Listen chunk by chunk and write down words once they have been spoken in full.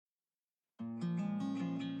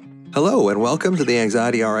Hello, and welcome to the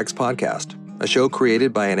Anxiety RX podcast, a show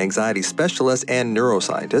created by an anxiety specialist and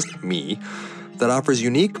neuroscientist, me, that offers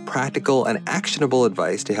unique, practical, and actionable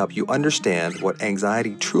advice to help you understand what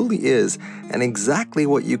anxiety truly is and exactly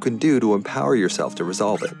what you can do to empower yourself to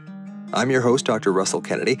resolve it. I'm your host, Dr. Russell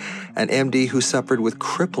Kennedy, an MD who suffered with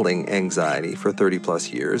crippling anxiety for 30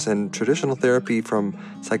 plus years, and traditional therapy from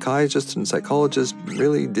psychiatrists and psychologists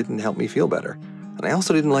really didn't help me feel better. And I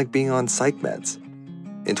also didn't like being on psych meds.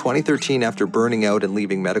 In 2013, after burning out and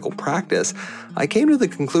leaving medical practice, I came to the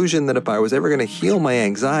conclusion that if I was ever going to heal my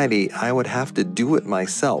anxiety, I would have to do it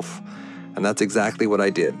myself. And that's exactly what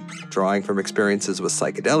I did, drawing from experiences with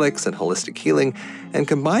psychedelics and holistic healing, and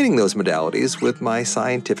combining those modalities with my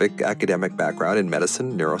scientific academic background in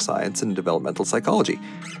medicine, neuroscience, and developmental psychology.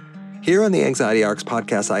 Here on the Anxiety RX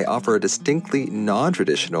podcast, I offer a distinctly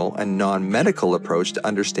non-traditional and non-medical approach to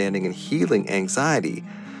understanding and healing anxiety.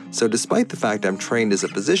 So despite the fact I'm trained as a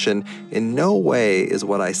physician, in no way is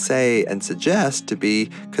what I say and suggest to be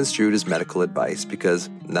construed as medical advice, because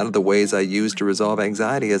none of the ways I use to resolve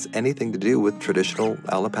anxiety has anything to do with traditional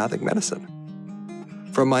allopathic medicine.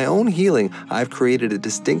 From my own healing, I've created a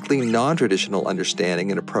distinctly non-traditional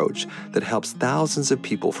understanding and approach that helps thousands of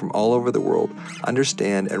people from all over the world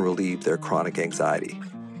understand and relieve their chronic anxiety.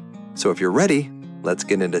 So if you're ready, let's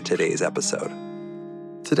get into today's episode.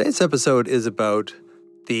 Today's episode is about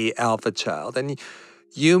the alpha child, and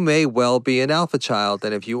you may well be an alpha child,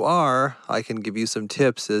 and if you are, I can give you some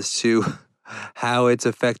tips as to how it's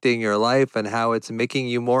affecting your life and how it's making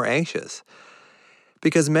you more anxious.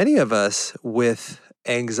 Because many of us with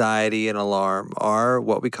anxiety and alarm are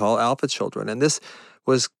what we call alpha children, and this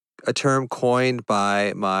was a term coined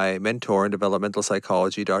by my mentor in developmental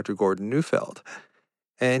psychology, Dr. Gordon Neufeld.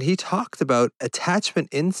 And he talked about attachment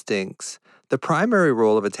instincts. The primary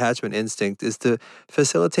role of attachment instinct is to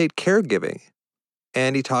facilitate caregiving.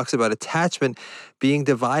 And he talks about attachment being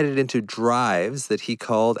divided into drives that he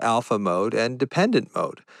called alpha mode and dependent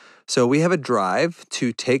mode. So we have a drive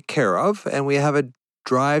to take care of, and we have a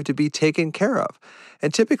drive to be taken care of.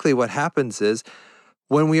 And typically what happens is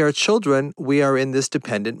when we are children, we are in this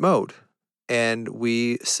dependent mode. And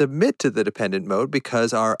we submit to the dependent mode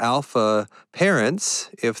because our alpha parents,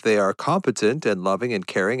 if they are competent and loving and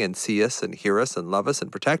caring and see us and hear us and love us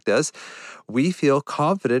and protect us, we feel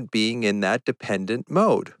confident being in that dependent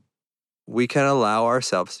mode. We can allow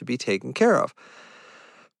ourselves to be taken care of.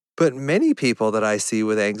 But many people that I see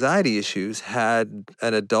with anxiety issues had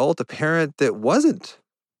an adult, a parent that wasn't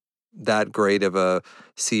that great of a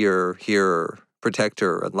seer, hearer,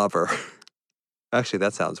 protector, and lover. Actually,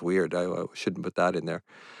 that sounds weird. I shouldn't put that in there.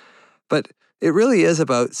 But it really is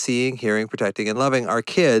about seeing, hearing, protecting, and loving our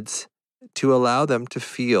kids to allow them to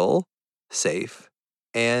feel safe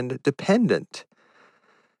and dependent.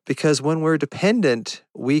 Because when we're dependent,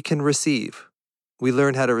 we can receive. We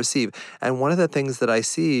learn how to receive. And one of the things that I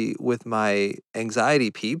see with my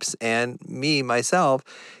anxiety peeps and me, myself,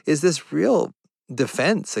 is this real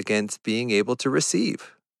defense against being able to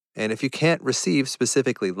receive. And if you can't receive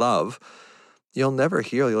specifically love, you'll never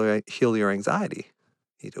heal your anxiety.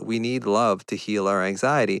 We need love to heal our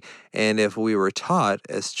anxiety. And if we were taught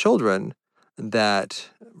as children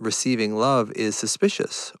that receiving love is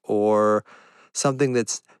suspicious or something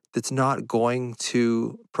that's not going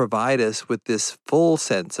to provide us with this full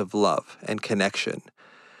sense of love and connection,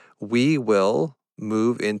 we will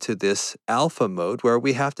move into this alpha mode where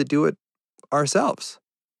we have to do it ourselves.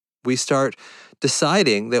 We start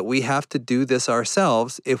deciding that we have to do this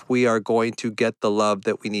ourselves if we are going to get the love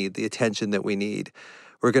that we need, the attention that we need.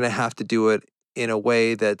 We're going to have to do it in a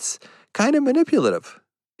way that's kind of manipulative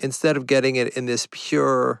instead of getting it in this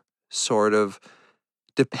pure sort of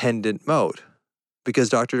dependent mode. Because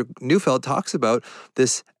Dr. Neufeld talks about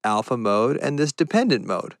this alpha mode and this dependent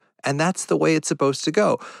mode. And that's the way it's supposed to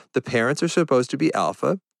go. The parents are supposed to be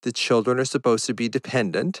alpha. The children are supposed to be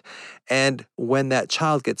dependent. And when that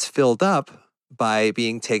child gets filled up by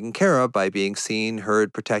being taken care of, by being seen,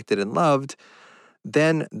 heard, protected, and loved,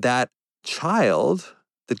 then that child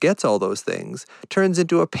that gets all those things turns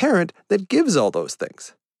into a parent that gives all those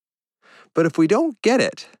things. But if we don't get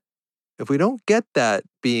it, if we don't get that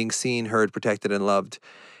being seen, heard, protected, and loved,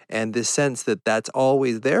 and this sense that that's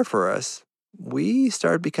always there for us, we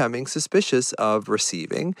start becoming suspicious of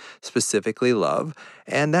receiving, specifically love,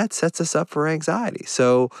 and that sets us up for anxiety.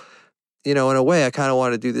 So, in a way, I kind of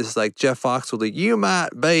want to do this like Jeff Fox will do. You might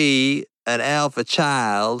be an alpha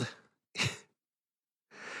child.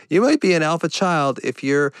 You might be an alpha child if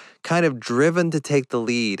you're kind of driven to take the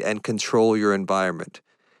lead and control your environment.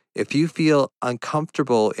 If you feel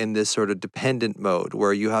uncomfortable in this sort of dependent mode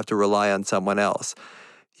where you have to rely on someone else,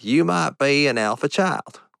 you might be an alpha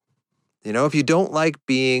child. If you don't like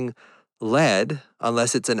being led,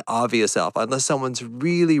 unless it's an obvious alpha, unless someone's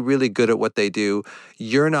really, really good at what they do,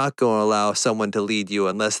 you're not going to allow someone to lead you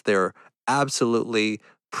unless they're absolutely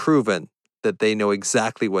proven that they know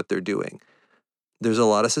exactly what they're doing. There's a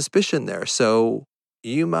lot of suspicion there. So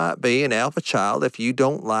you might be an alpha child if you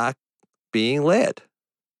don't like being led.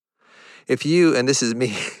 If you, and this is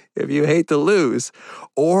me, if you hate to lose,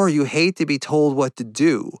 or you hate to be told what to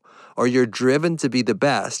do, or you're driven to be the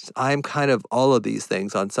best, I'm kind of all of these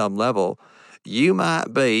things on some level, you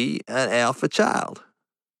might be an alpha child.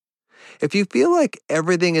 If you feel like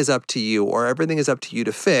everything is up to you or everything is up to you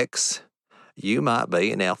to fix, you might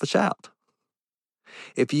be an alpha child.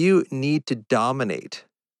 If you need to dominate,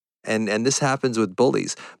 and this happens with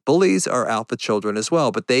bullies. Bullies are alpha children as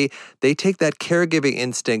well, but they take that caregiving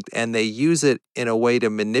instinct and they use it in a way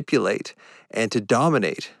to manipulate and to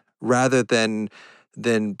dominate rather than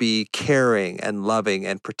be caring and loving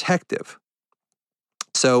and protective.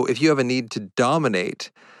 So if you have a need to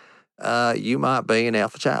dominate, you might be an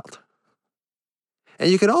alpha child.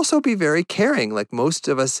 And you can also be very caring. Like most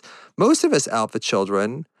of us alpha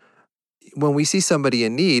children, when we see somebody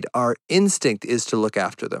in need, our instinct is to look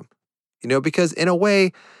after them. Because in a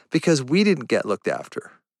way, because we didn't get looked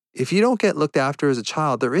after. If you don't get looked after as a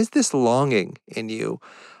child, there is this longing in you,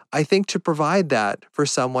 I think, to provide that for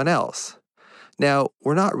someone else. Now,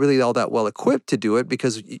 we're not really all that well equipped to do it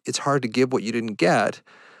because it's hard to give what you didn't get,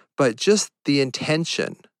 but just the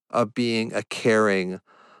intention of being a caring,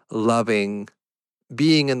 loving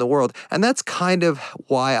being in the world. And that's kind of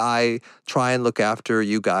why I try and look after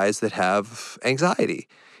you guys that have anxiety.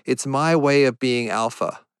 It's my way of being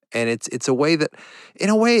alpha. And it's a way that, in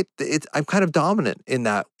a way, I'm kind of dominant in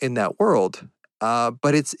that world.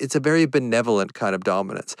 But it's a very benevolent kind of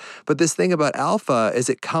dominance. But this thing about alpha is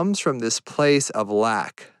it comes from this place of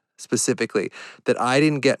lack, specifically, that I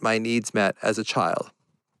didn't get my needs met as a child.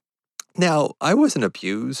 Now, I wasn't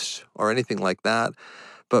abused or anything like that,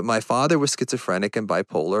 but my father was schizophrenic and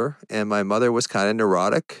bipolar, and my mother was kind of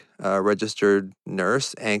neurotic, registered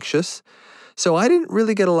nurse, anxious. So I didn't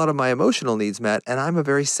really get a lot of my emotional needs met, and I'm a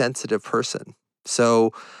very sensitive person.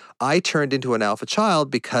 So I turned into an alpha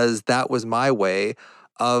child because that was my way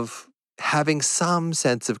of having some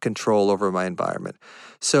sense of control over my environment.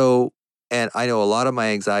 So, and I know a lot of my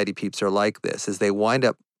anxiety peeps are like this, is they wind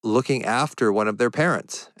up looking after one of their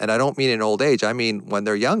parents. And I don't mean in old age, I mean when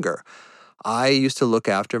they're younger. I used to look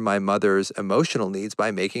after my mother's emotional needs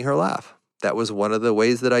by making her laugh. That was one of the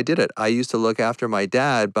ways that I did it. I used to look after my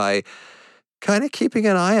dad by kind of keeping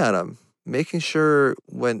an eye on him, making sure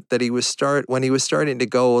when he was starting to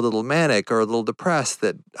go a little manic or a little depressed,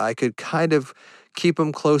 that I could kind of keep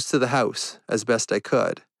him close to the house as best I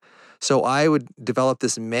could. So I would develop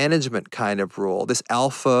this management kind of role, this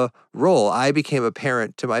alpha role. I became a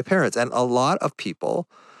parent to my parents. And a lot of people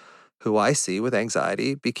who I see with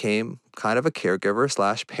anxiety became kind of a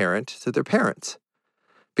caregiver / parent to their parents.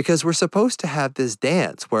 Because we're supposed to have this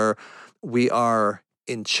dance where we are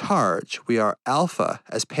in charge, we are alpha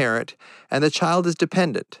as parent, and the child is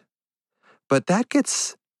dependent. But that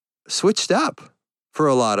gets switched up for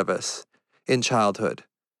a lot of us in childhood,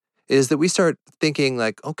 is that we start thinking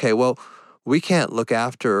like, okay, well, we can't look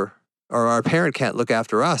after, or our parent can't look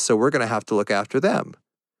after us, so we're going to have to look after them.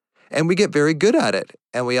 And we get very good at it.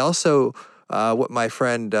 And we also, what my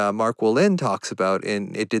friend Mark Wallin talks about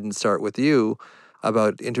in It Didn't Start With You,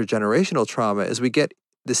 about intergenerational trauma, is we get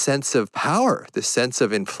the sense of power, the sense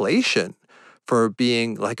of inflation for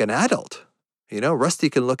being like an adult.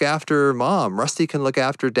 Rusty can look after mom, Rusty can look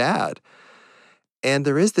after dad. And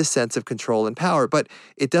there is this sense of control and power, but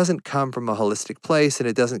it doesn't come from a holistic place, and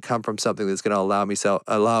it doesn't come from something that's going to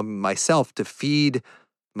allow myself to feed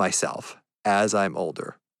myself as I'm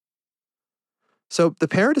older. So the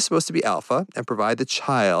parent is supposed to be alpha and provide the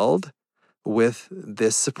child with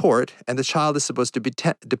this support, and the child is supposed to be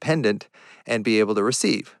dependent and be able to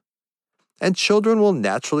receive. And children will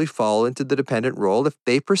naturally fall into the dependent role if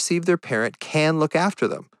they perceive their parent can look after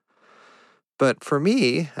them. But for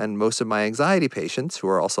me, and most of my anxiety patients who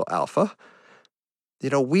are also alpha,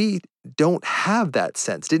 we didn't have that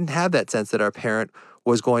sense that our parent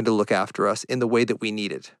was going to look after us in the way that we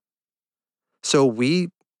needed. So we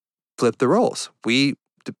flip the roles. We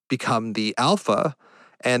become the alpha,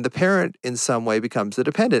 and the parent in some way becomes the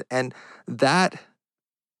dependent. And that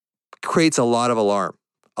creates a lot of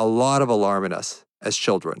alarm in us as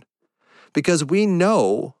children, because we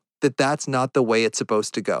know that that's not the way it's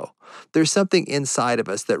supposed to go. There's something inside of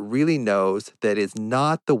us that really knows that is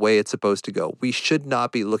not the way it's supposed to go. We should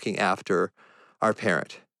not be looking after our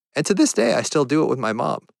parent. And to this day, I still do it with my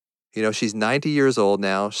mom. She's 90 years old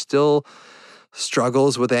now, still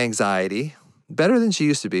struggles with anxiety, better than she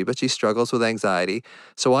used to be, but she struggles with anxiety.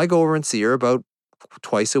 So I go over and see her about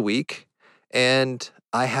twice a week, and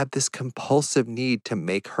I have this compulsive need to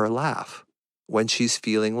make her laugh when she's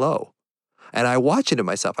feeling low. And I watch it in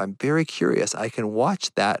myself. I'm very curious. I can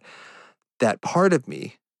watch that part of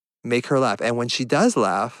me make her laugh. And when she does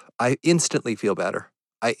laugh, I instantly feel better.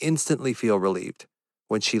 I instantly feel relieved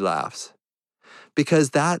when she laughs. Because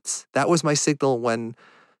that was my signal when,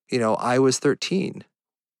 I was 13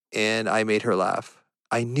 and I made her laugh.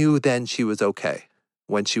 I knew then she was okay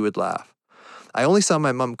when she would laugh. I only saw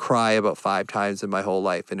my mom cry about 5 times in my whole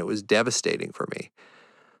life, and it was devastating for me.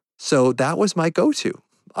 So that was my go-to.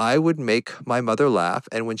 I would make my mother laugh,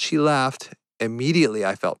 and when she laughed, immediately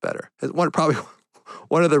I felt better. Probably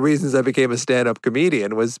one of the reasons I became a stand-up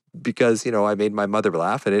comedian was because, I made my mother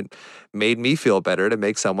laugh, and it made me feel better to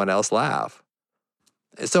make someone else laugh.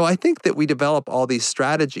 So I think that we develop all these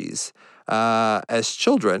strategies as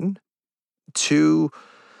children to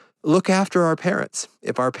look after our parents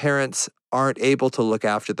if our parents aren't able to look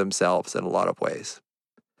after themselves in a lot of ways.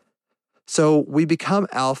 So we become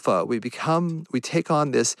alpha. We take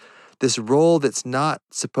on this role that's not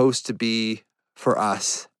supposed to be for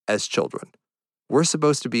us as children. We're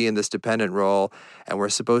supposed to be in this dependent role, and we're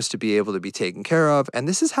supposed to be able to be taken care of. And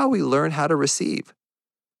this is how we learn how to receive.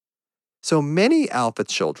 So many alpha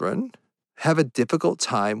children have a difficult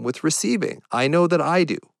time with receiving. I know that I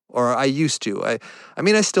do, or I used to.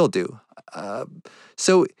 I still do.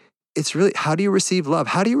 So it's really, how do you receive love?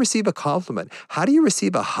 How do you receive a compliment? How do you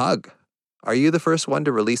receive a hug? Are you the first one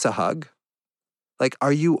to release a hug? Like,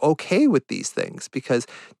 are you okay with these things? Because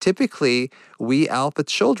typically we alpha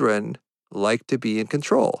children like to be in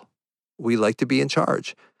control. We like to be in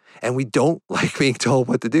charge, and we don't like being told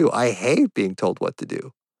what to do. I hate being told what to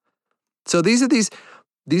do. So these are these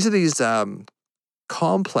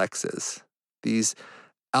complexes, these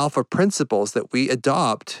alpha principles that we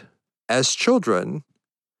adopt as children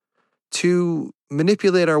to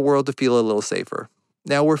manipulate our world to feel a little safer.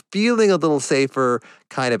 Now, we're feeling a little safer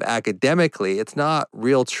kind of academically. It's not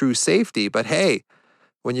real true safety, but hey,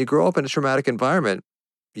 when you grow up in a traumatic environment,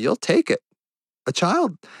 you'll take it. A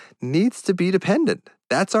child needs to be dependent.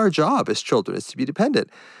 That's our job as children, is to be dependent.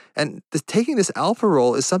 And taking this alpha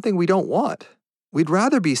role is something we don't want. We'd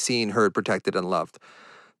rather be seen, heard, protected, and loved.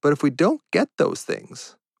 But if we don't get those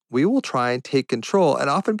things, we will try and take control and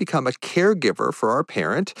often become a caregiver for our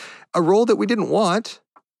parent, a role that we didn't want,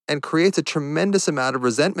 and creates a tremendous amount of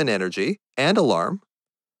resentment energy and alarm.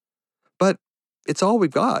 But it's all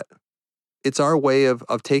we've got. It's our way of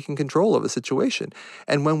taking control of a situation.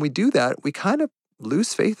 And when we do that, we kind of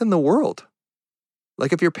lose faith in the world.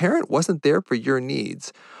 Like, if your parent wasn't there for your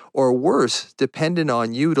needs, or worse, dependent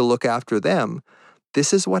on you to look after them,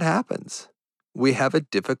 this is what happens. We have a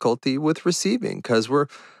difficulty with receiving because we're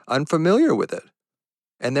unfamiliar with it.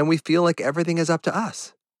 And then we feel like everything is up to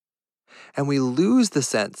us. And we lose the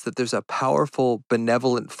sense that there's a powerful,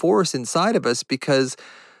 benevolent force inside of us because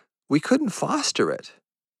we couldn't foster it,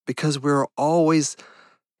 because we're always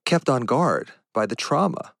kept on guard by the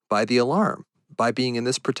trauma, by the alarm, by being in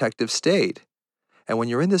this protective state. And when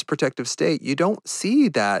you're in this protective state, you don't see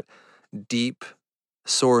that deep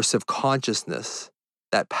source of consciousness,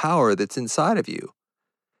 that power that's inside of you.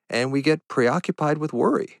 And we get preoccupied with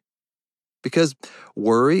worry, because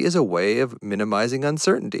worry is a way of minimizing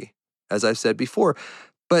uncertainty, as I've said before.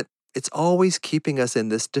 But it's always keeping us in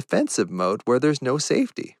this defensive mode where there's no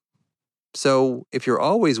safety. So if you're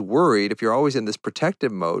always worried, if you're always in this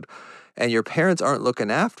protective mode, and your parents aren't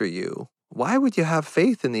looking after you, why would you have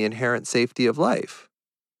faith in the inherent safety of life?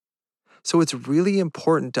 So it's really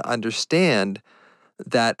important to understand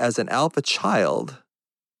that as an alpha child,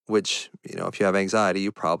 which, if you have anxiety,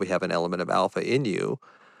 you probably have an element of alpha in you,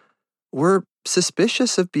 we're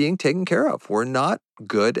suspicious of being taken care of. We're not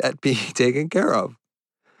good at being taken care of.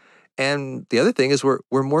 And the other thing is we're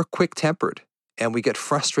more quick-tempered, and we get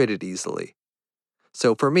frustrated easily.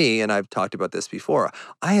 So for me, and I've talked about this before,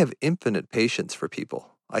 I have infinite patience for people.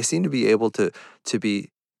 I seem to be able to be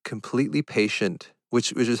completely patient,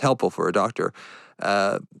 which is helpful for a doctor,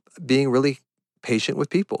 being really patient with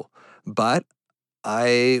people. But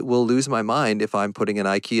I will lose my mind if I'm putting an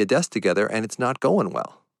IKEA desk together and it's not going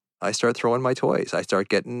well. I start throwing my toys. I start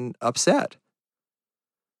getting upset.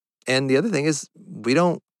 And the other thing is, we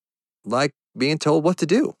don't like being told what to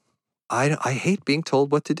do. I hate being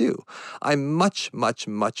told what to do. I'm much, much,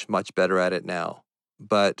 much, much better at it now.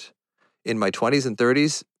 But in my 20s and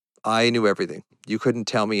 30s, I knew everything. You couldn't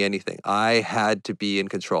tell me anything. I had to be in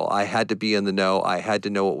control. I had to be in the know. I had to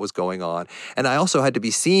know what was going on. And I also had to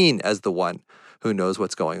be seen as the one who knows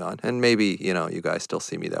what's going on. And maybe, you guys still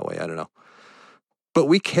see me that way. I don't know. But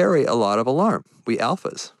we carry a lot of alarm, we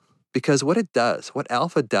alphas, because what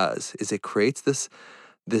alpha does is it creates this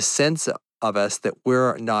sense of us that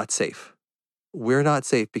we're not safe. We're not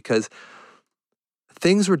safe because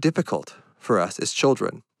things were difficult for us as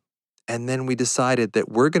children. And then we decided that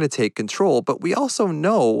we're going to take control, but we also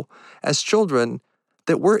know as children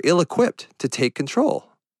that we're ill-equipped to take control.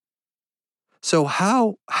 So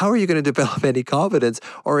how are you going to develop any confidence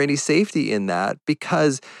or any safety in that?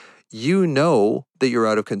 Because you know that you're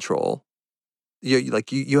out of control.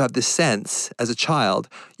 You have this sense as a child,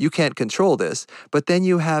 you can't control this, but then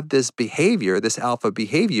you have this behavior, this alpha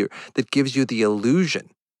behavior that gives you the illusion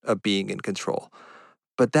of being in control.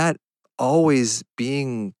 But that always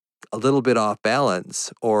being a little bit off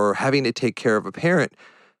balance or having to take care of a parent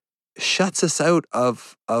shuts us out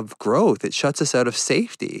of growth. It shuts us out of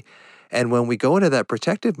safety. And when we go into that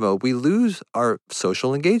protective mode, we lose our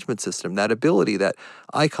social engagement system, that ability, that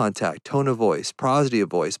eye contact, tone of voice, prosody of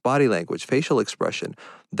voice, body language, facial expression,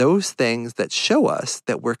 those things that show us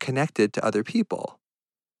that we're connected to other people.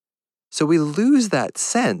 So we lose that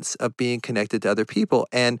sense of being connected to other people.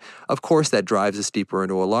 And of course, that drives us deeper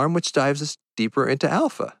into alarm, which drives us deeper into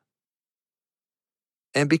alpha.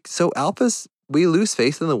 And so alphas, we lose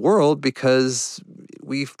faith in the world because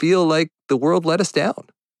we feel like the world let us down.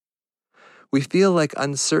 We feel like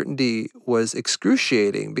uncertainty was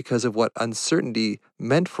excruciating because of what uncertainty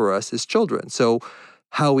meant for us as children. So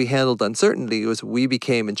how we handled uncertainty was we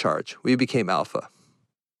became in charge. We became alpha.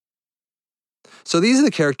 So these are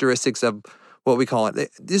the characteristics of what we call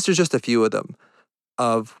it. These are just a few of them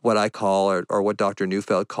of what I call or what Dr.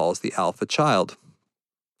 Neufeld calls the alpha child.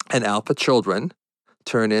 And alpha children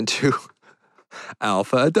turn into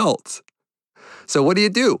alpha adults. So what do you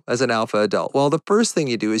do as an alpha adult? Well, the first thing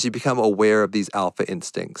you do is you become aware of these alpha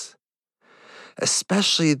instincts,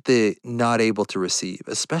 especially the not able to receive,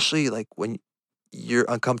 especially like when you're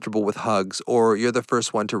uncomfortable with hugs or you're the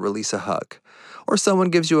first one to release a hug or someone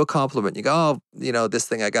gives you a compliment. You go, oh, this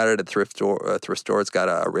thing, I got it at a thrift store, it's got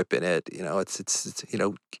a rip in it. It's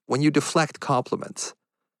when you deflect compliments,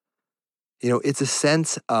 it's a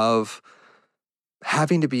sense of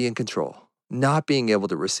having to be in control, not being able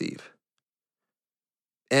to receive.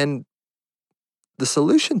 And the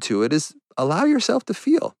solution to it is allow yourself to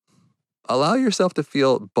feel. Allow yourself to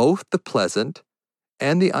feel both the pleasant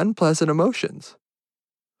and the unpleasant emotions.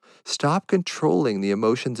 Stop controlling the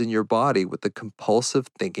emotions in your body with the compulsive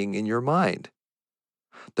thinking in your mind.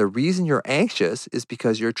 The reason you're anxious is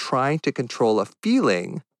because you're trying to control a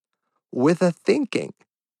feeling with a thinking.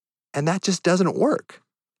 And that just doesn't work.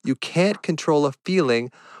 You can't control a feeling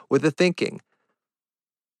with a thinking.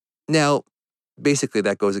 Now, basically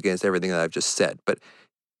that goes against everything that I've just said, but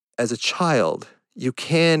as a child, you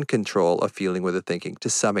can control a feeling with a thinking to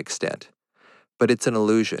some extent, but it's an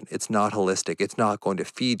illusion. It's not holistic. It's not going to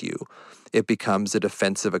feed you. It becomes a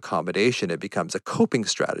defensive accommodation. It becomes a coping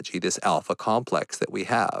strategy, this alpha complex that we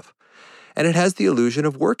have. And it has the illusion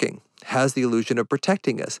of working, has the illusion of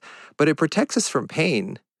protecting us, but it protects us from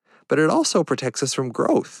pain, but it also protects us from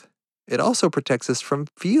growth. It also protects us from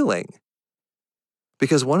feeling.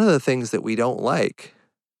 Because one of the things that we don't like,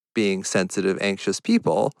 being sensitive, anxious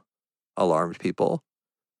people, alarmed people,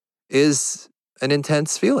 is an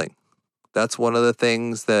intense feeling. That's one of the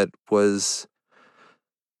things that was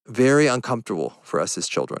very uncomfortable for us as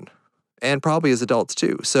children, and probably as adults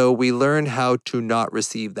too. So we learn how to not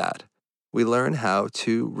receive that. We learn how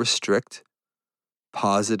to restrict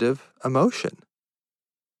positive emotion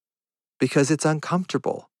because it's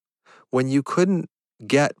uncomfortable. When you couldn't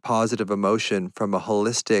get positive emotion from a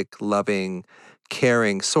holistic, loving,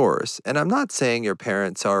 caring source, and I'm not saying your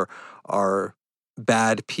parents are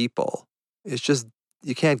bad people. It's just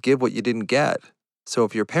you can't give what you didn't get. So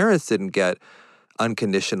if your parents didn't get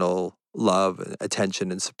unconditional love,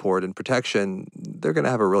 attention, and support and protection, they're going to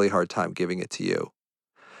have a really hard time giving it to you.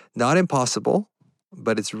 Not impossible,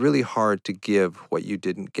 but it's really hard to give what you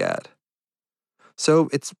didn't get. So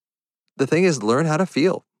the thing is, learn how to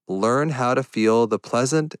feel. Learn how to feel the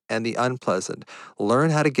pleasant and the unpleasant. Learn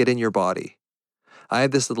how to get in your body. I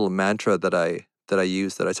have this little mantra that I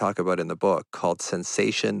use that I talk about in the book called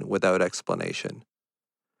sensation without explanation,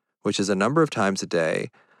 which is a number of times a day.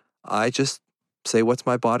 I just say, what's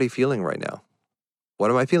my body feeling right now?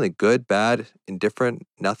 What am I feeling? Good, bad, indifferent,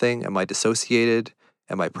 nothing? Am I dissociated?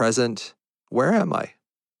 Am I present? Where am I?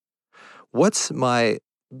 What's my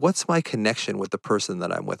connection with the person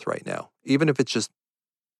that I'm with right now? Even if it's just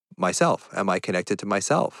myself. Am I connected to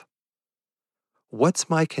myself? What's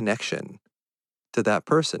my connection to that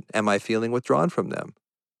person? Am I feeling withdrawn from them?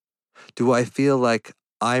 Do I feel like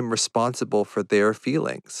I'm responsible for their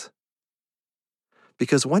feelings?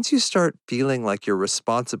 Because once you start feeling like you're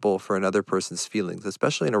responsible for another person's feelings,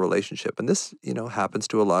 especially in a relationship, and this, happens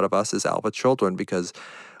to a lot of us as alpha children because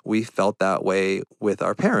we felt that way with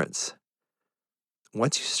our parents.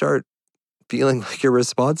 Once you start feeling like you're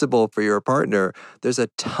responsible for your partner, there's a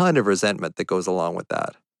ton of resentment that goes along with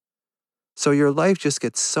that. So your life just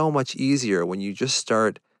gets so much easier when you just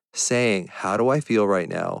start saying, how do I feel right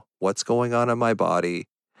now? What's going on in my body?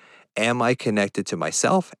 Am I connected to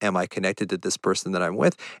myself? Am I connected to this person that I'm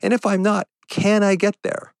with? And if I'm not, can I get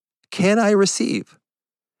there? Can I receive?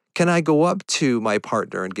 Can I go up to my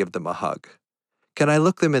partner and give them a hug? Can I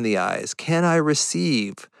look them in the eyes? Can I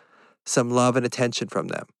receive some love and attention from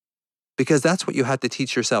them? Because that's what you have to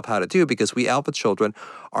teach yourself how to do, because we alpha children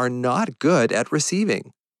are not good at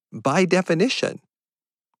receiving by definition.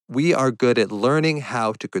 We are good at learning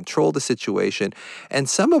how to control the situation, and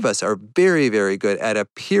some of us are very, very good at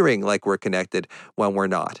appearing like we're connected when we're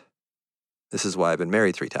not. This is why I've been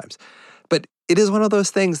married 3 times. But it is one of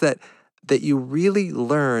those things that you really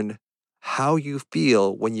learn how you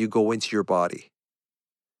feel when you go into your body.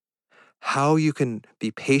 How you can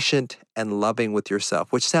be patient and loving with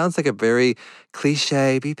yourself, which sounds like a very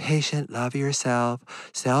cliche, be patient, love yourself.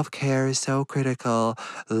 Self-care is so critical.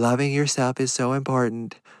 Loving yourself is so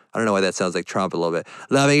important. I don't know why that sounds like Trump a little bit.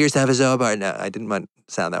 Loving yourself is so important. No, I didn't want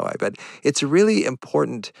to sound that way, but it's really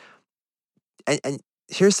important. And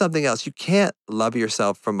here's something else. You can't love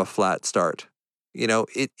yourself from a flat start.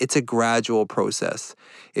 It's a gradual process.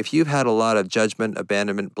 If you've had a lot of judgment,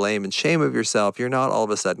 abandonment, blame, and shame of yourself, you're not all of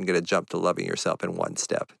a sudden going to jump to loving yourself in one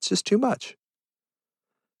step. It's just too much.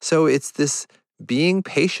 So it's this being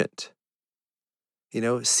patient,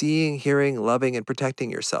 seeing, hearing, loving, and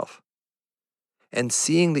protecting yourself. And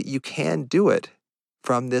seeing that you can do it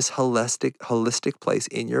from this holistic place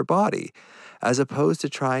in your body, as opposed to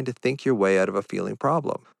trying to think your way out of a feeling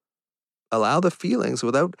problem. Allow the feelings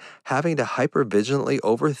without having to hypervigilantly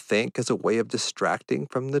overthink as a way of distracting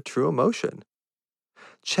from the true emotion.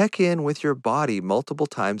 Check in with your body multiple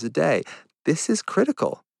times a day. This is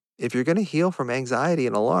critical. If you're going to heal from anxiety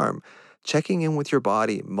and alarm, checking in with your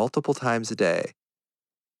body multiple times a day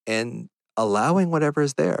and allowing whatever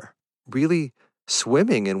is there. Really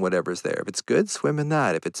swimming in whatever's there. If it's good, swim in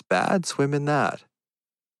that. If it's bad, swim in that.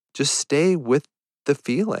 Just stay with the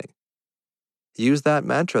feeling. Use that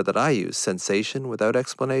mantra that I use, sensation without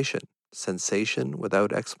explanation, sensation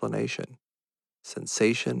without explanation,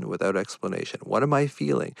 sensation without explanation. What am I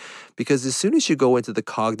feeling? Because as soon as you go into the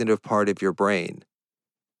cognitive part of your brain,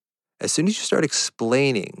 as soon as you start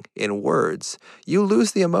explaining in words, you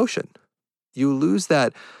lose the emotion. You lose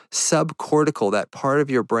that subcortical, that part of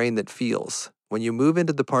your brain that feels. When you move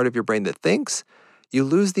into the part of your brain that thinks, you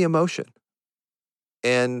lose the emotion.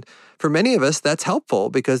 And for many of us, that's helpful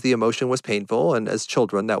because the emotion was painful. And as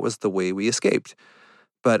children, that was the way we escaped.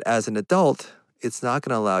 But as an adult, it's not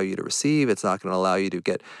going to allow you to receive. It's not going to allow you to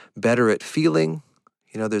get better at feeling.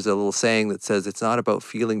 There's a little saying that says it's not about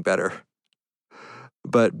feeling better,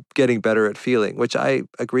 but getting better at feeling, which I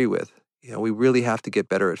agree with. We really have to get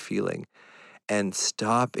better at feeling and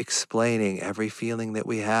stop explaining every feeling that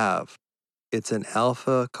we have. It's an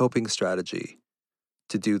alpha coping strategy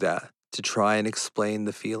to do that, to try and explain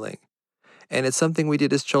the feeling. And it's something we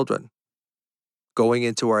did as children, going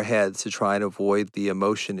into our heads to try and avoid the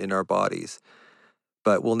emotion in our bodies.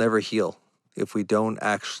 But we'll never heal if we don't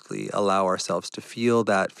actually allow ourselves to feel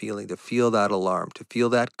that feeling, to feel that alarm, to feel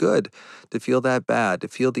that good, to feel that bad, to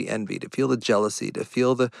feel the envy, to feel the jealousy, to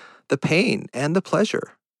feel the pain and the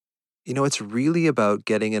pleasure. It's really about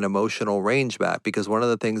getting an emotional range back, because one of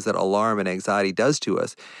the things that alarm and anxiety does to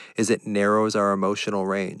us is it narrows our emotional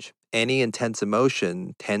range. Any intense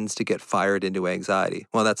emotion tends to get fired into anxiety.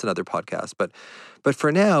 Well, that's another podcast, but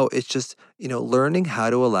for now, it's just, learning how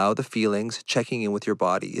to allow the feelings, checking in with your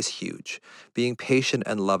body is huge. Being patient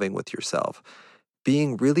and loving with yourself.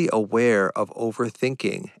 Being really aware of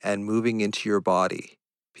overthinking and moving into your body.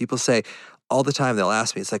 People say, all the time they'll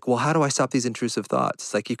ask me, it's like, well, how do I stop these intrusive thoughts?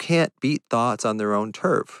 It's like, you can't beat thoughts on their own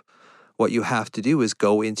turf. What you have to do is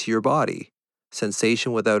go into your body.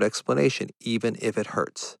 Sensation without explanation, even if it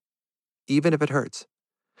hurts. Even if it hurts.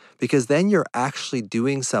 Because then you're actually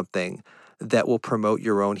doing something that will promote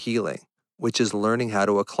your own healing, which is learning how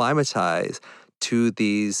to acclimatize to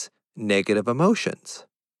these negative emotions.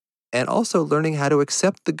 And also learning how to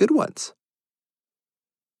accept the good ones.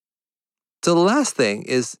 So the last thing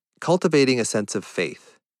is cultivating a sense of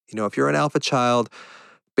faith. If you're an alpha child,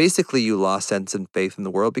 basically you lost sense and faith in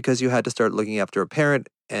the world because you had to start looking after a parent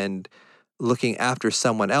and looking after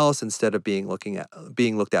someone else instead of being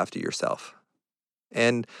looked after yourself.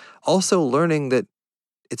 And also learning that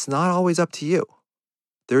it's not always up to you.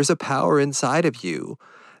 There's a power inside of you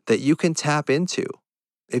that you can tap into.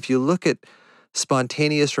 If you look at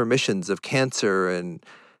spontaneous remissions of cancer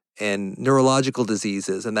and neurological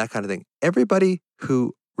diseases and that kind of thing, everybody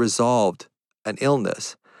who resolved an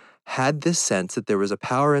illness had this sense that there was a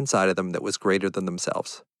power inside of them that was greater than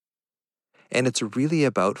themselves. And it's really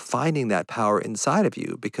about finding that power inside of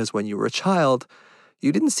you, because when you were a child,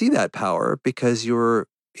 you didn't see that power because you were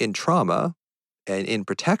in trauma and in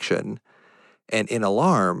protection and in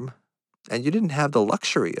alarm, and you didn't have the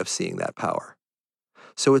luxury of seeing that power.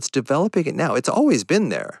 So it's developing it now. It's always been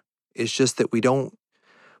there. It's just that we don't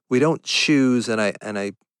choose, and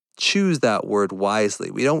I choose that word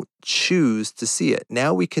wisely. We don't choose to see it.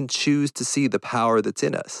 Now we can choose to see the power that's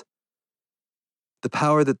in us. The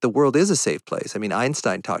power that the world is a safe place. I mean,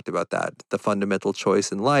 Einstein talked about that. The fundamental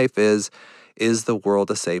choice in life is the world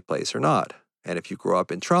a safe place or not? And if you grow up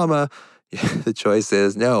in trauma, the choice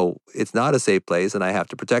is no, it's not a safe place and I have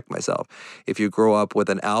to protect myself. If you grow up with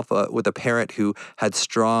a parent who had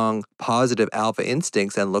strong, positive alpha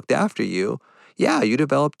instincts and looked after you, yeah, you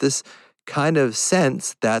develop this kind of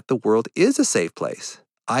sense that the world is a safe place.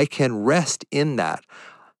 I can rest in that.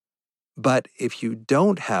 But if you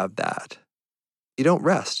don't have that, you don't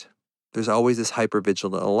rest. There's always this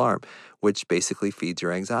hypervigilant alarm, which basically feeds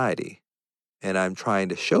your anxiety. And I'm trying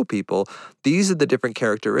to show people these are the different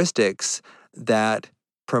characteristics that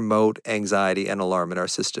promote anxiety and alarm in our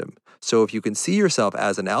system. So if you can see yourself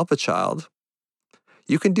as an alpha child,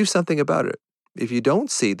 you can do something about it. If you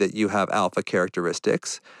don't see that you have alpha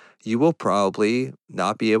characteristics, you will probably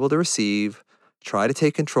not be able to receive, try to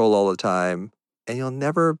take control all the time, and you'll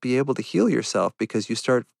never be able to heal yourself because you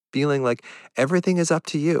start feeling like everything is up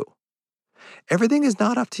to you. Everything is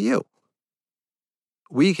not up to you.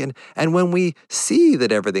 And when we see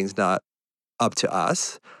that everything's not up to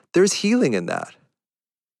us, there's healing in that.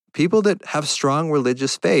 People that have strong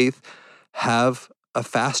religious faith have a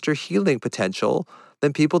faster healing potential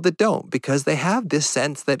than people that don't, because they have this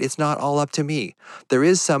sense that it's not all up to me. There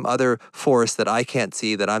is some other force that I can't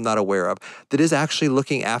see, that I'm not aware of, that is actually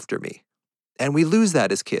looking after me. And we lose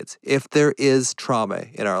that as kids if there is trauma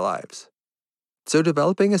in our lives. So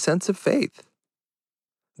developing a sense of faith.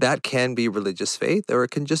 That can be religious faith, or it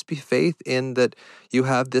can just be faith in that you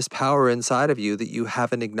have this power inside of you that you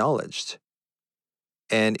haven't acknowledged.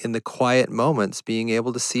 And in the quiet moments, being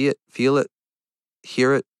able to see it, feel it,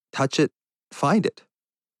 hear it, touch it, find it.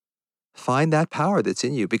 Find that power that's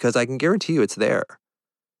in you, because I can guarantee you it's there.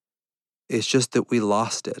 It's just that we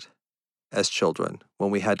lost it as children when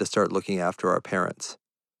we had to start looking after our parents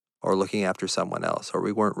or looking after someone else, or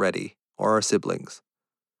we weren't ready, or our siblings.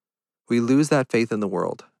 We lose that faith in the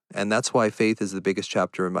world. And that's why faith is the biggest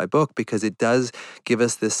chapter in my book, because it does give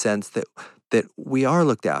us this sense that we are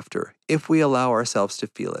looked after if we allow ourselves to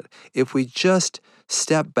feel it. If we just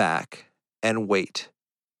step back and wait,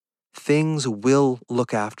 things will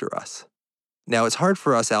look after us. Now, it's hard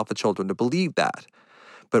for us alpha children to believe that,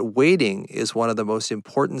 but waiting is one of the most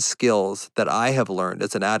important skills that I have learned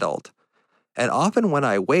as an adult. And often when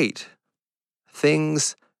I wait,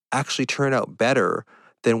 things actually turn out better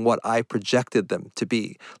than what I projected them to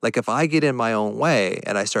be. Like if I get in my own way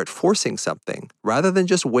and I start forcing something, rather than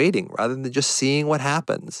just waiting, rather than just seeing what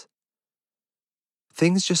happens,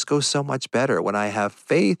 things just go so much better when I have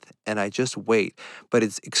faith and I just wait. But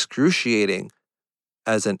it's excruciating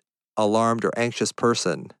as an alarmed or anxious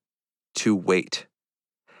person to wait.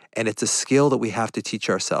 And it's a skill that we have to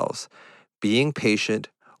teach ourselves. Being patient,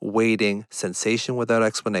 waiting, sensation without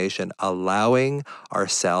explanation, allowing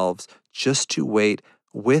ourselves just to wait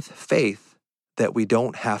with faith that we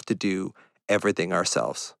don't have to do everything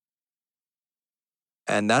ourselves.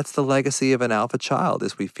 And that's the legacy of an alpha child,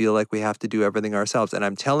 is we feel like we have to do everything ourselves. And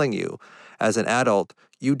I'm telling you, as an adult,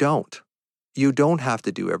 you don't. You don't have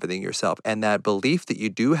to do everything yourself. And that belief that you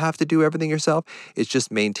do have to do everything yourself is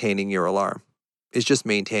just maintaining your alarm. It's just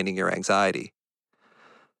maintaining your anxiety.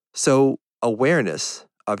 So awareness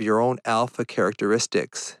of your own alpha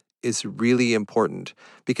characteristics is really important,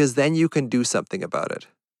 because then you can do something about it.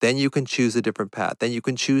 Then you can choose a different path. Then you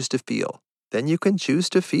can choose to feel. Then you can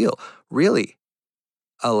choose to feel. Really,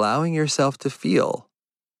 allowing yourself to feel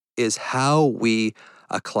is how we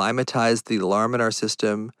acclimatize the alarm in our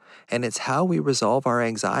system, and it's how we resolve our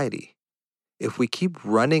anxiety. If we keep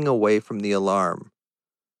running away from the alarm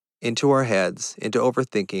into our heads, into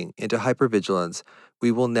overthinking, into hypervigilance,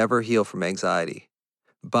 we will never heal from anxiety.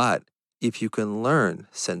 But if you can learn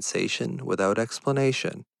sensation without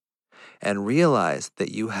explanation and realize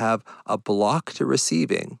that you have a block to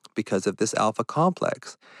receiving because of this alpha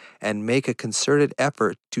complex, and make a concerted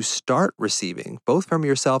effort to start receiving, both from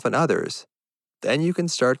yourself and others, then you can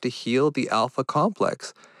start to heal the alpha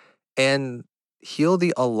complex and heal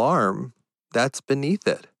the alarm that's beneath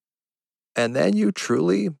it. And then you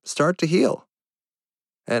truly start to heal.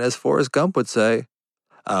 And as Forrest Gump would say,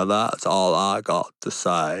 and that's all I got to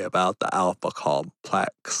say about the alpha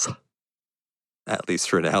complex. At least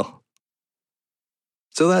for now.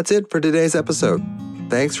 So that's it for today's episode.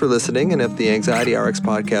 Thanks for listening, and if the Anxiety RX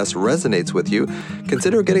podcast resonates with you,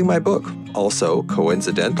 consider getting my book, also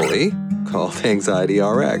coincidentally called Anxiety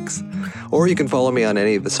RX. Or you can follow me on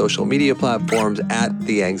any of the social media platforms at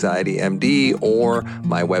The Anxiety MD or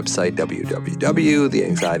my website,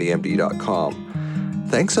 www.theanxietymd.com.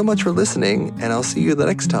 Thanks so much for listening, and I'll see you the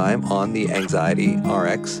next time on the Anxiety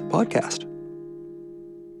RX podcast.